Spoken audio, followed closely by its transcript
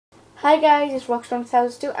Hi guys, it's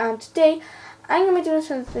Rockstrong1002 and today I'm going to be doing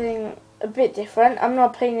something a bit different. I'm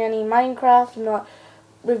not playing any Minecraft, I'm not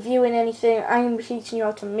reviewing anything, I'm going to be teaching you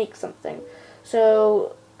how to make something.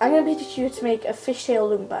 So I'm going to be teaching you to make a fishtail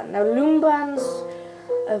loom band. Now loom bands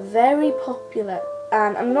are very popular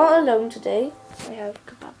and I'm not alone today. I have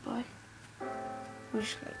Kebab Boy. I'm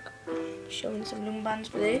just showing some loom bands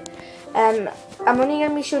today. I'm only going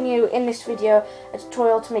to be showing you in this video a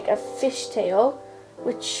tutorial to make a fishtail,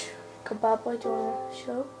 which Kebab Boy, do you want to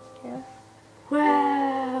show? Yeah.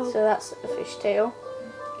 Wow. So that's a fishtail.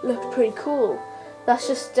 Looks pretty cool. That's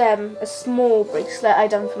just a small bracelet I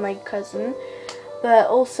done for my cousin. But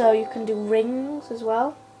also you can do rings as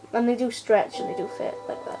well. And they do stretch and they do fit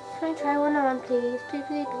like that. Can I try one on, please?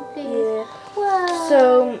 Please. Yeah. Wow.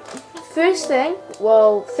 So first thing,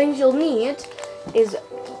 things you'll need is,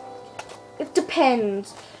 it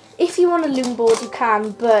depends. If you want a loom board you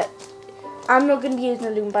can, but I'm not going to be using a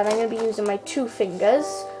loom band. I'm going to be using my 2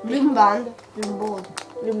 fingers. Loom band. Loom board.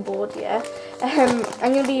 Loom board, yeah. I'm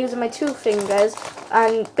going to be using my 2 fingers,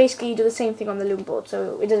 and basically you do the same thing on the loom board,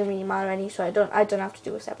 so it doesn't really matter any. So I don't have to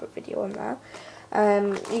do a separate video on that.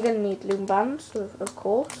 You're going to need loom bands, of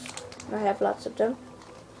course. And I have lots of them.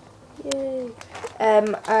 Yay.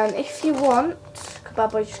 And if you want,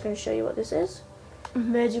 Kebab Boy's just going to show you what this is.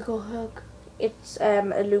 Magical hook. It's a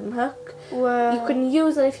loom hook. Wow. You can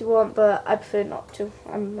use it if you want, but I prefer not to.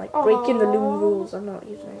 I'm like breaking the loom rules. I'm not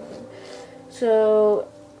using anything. So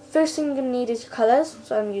first thing you're gonna need is your colours.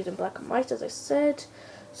 So I'm using black and white, as I said.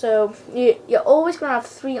 So you're always gonna have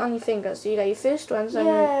 3 on your fingers. So you got your first one. So I'm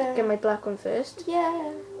gonna get my black one first.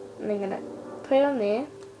 Yeah. And I'm gonna put it on there.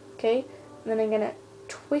 Okay. And then I'm gonna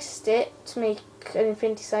twist it to make an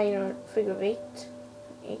infinity sign or a figure of 8.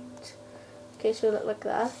 8. Okay, so it'll look like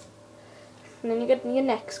that. And then you get your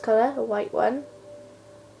next colour, a white one,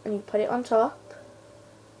 and you put it on top,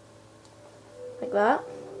 like that.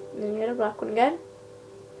 And then you get a black one again.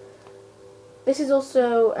 This is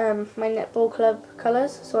also my netball club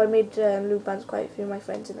colours, so I made loom bands quite a few of my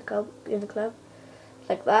friends in the club,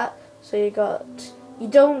 like that. So you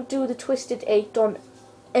don't do the twisted 8 on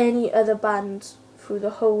any other bands through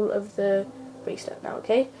the whole of the bracelet now,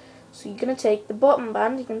 okay? So you're gonna take the bottom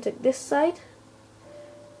band, you're gonna take this side,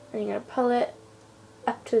 and you're going to pull it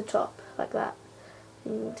up to the top, like that.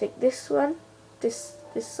 And you're going to take this one, this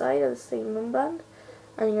side of the same loom band,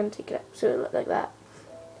 and you're going to take it up, so it'll look like that.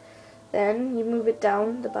 Then you move it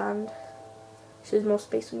down the band, so there's more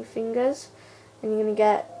space on your fingers, and you're going to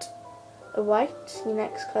get a white, your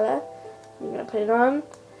next colour, you're going to put it on,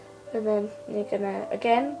 and then you're going to,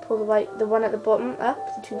 again, pull the one at the bottom up,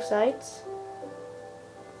 the 2 sides,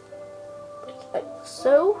 like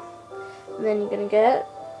so, and then you're going to get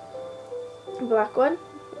black one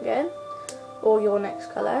again, or your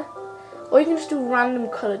next colour, or you can just do a random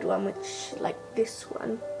coloured one, which like this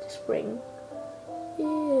one, this ring.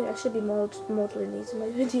 Yeah, I should be modelling these in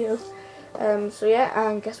my video. So yeah,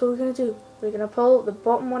 and guess what we're gonna do? We're gonna pull the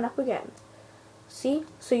bottom one up again. See?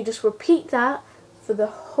 So you just repeat that for the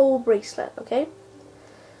whole bracelet, okay?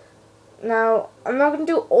 Now I'm not gonna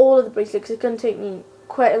do all of the bracelet because it's gonna take me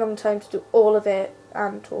quite a long time to do all of it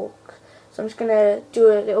and talk. So I'm just going to do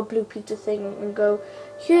a little Blue Peter thing and go,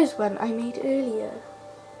 here's one I made earlier.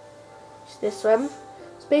 It's this one.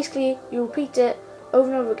 So basically you repeat it over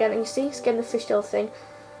and over again, and you see it's getting the fishtail thing.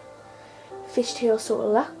 Fishtail sort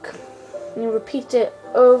of look. And you repeat it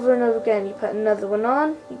over and over again. You put another one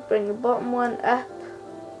on, you bring the bottom one up.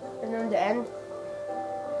 And then the end.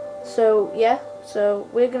 So yeah, so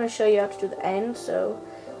we're going to show you how to do the end. So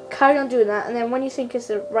carry on doing that, and then when you think it's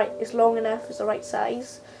long enough, it's the right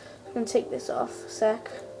size, I'm going to take this off a sec,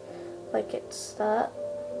 like it's that.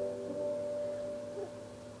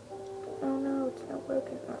 Oh no, it's not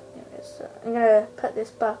working. Oh, there it is. I'm going to put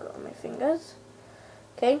this back on my fingers.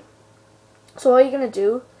 Okay, so all you're going to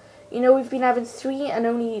do, we've been having 3 and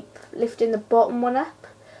only lifting the bottom one up.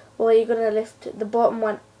 Well, you're going to lift the bottom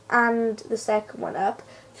one and the second one up,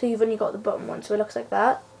 so you've only got the bottom one, so it looks like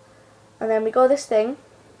that. And then we got this thing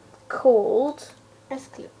called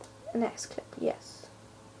S-clip. an S-clip, yes.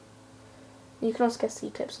 You can also get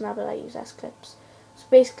C-clips now, but I use S-clips. So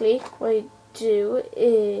basically, what you do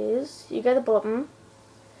is, you get the bottom,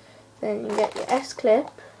 then you get your S-clip,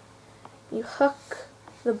 you hook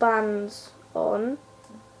the bands on.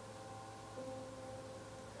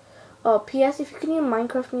 Oh, P.S. if you can hear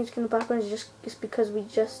Minecraft music in the background, it's because we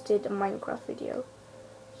just did a Minecraft video.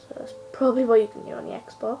 So that's probably what you can hear on the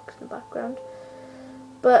Xbox in the background.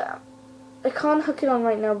 But I can't hook it on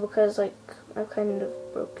right now because, like, I kind of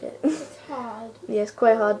broke it. It's hard. Yeah, it's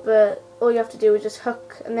quite hard, but all you have to do is just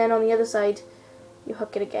hook, and then on the other side, you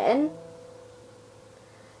hook it again.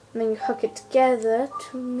 and then you hook it together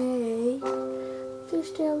to make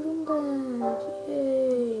fishtail loom band.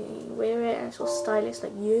 Yay! Wear it and it's all stylish,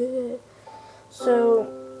 like yeah. So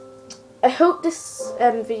I hope this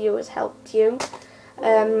video has helped you.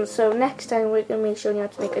 So next time we're going to be showing you how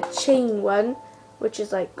to make a chain one, which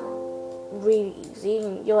is like really easy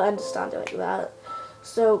and you'll understand it like that.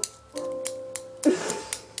 So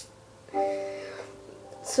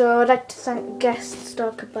so I'd like to thank guest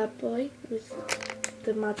star Kebab Boy with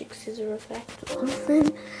the magic scissor effect or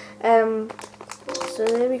something. So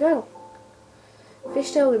there we go.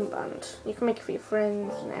 Fishtail loom band. You can make it for your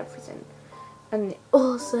friends and everything. And they're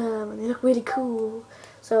awesome and they look really cool.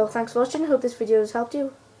 So thanks for watching. I hope this video has helped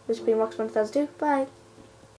you. This has been Rox1002. Bye.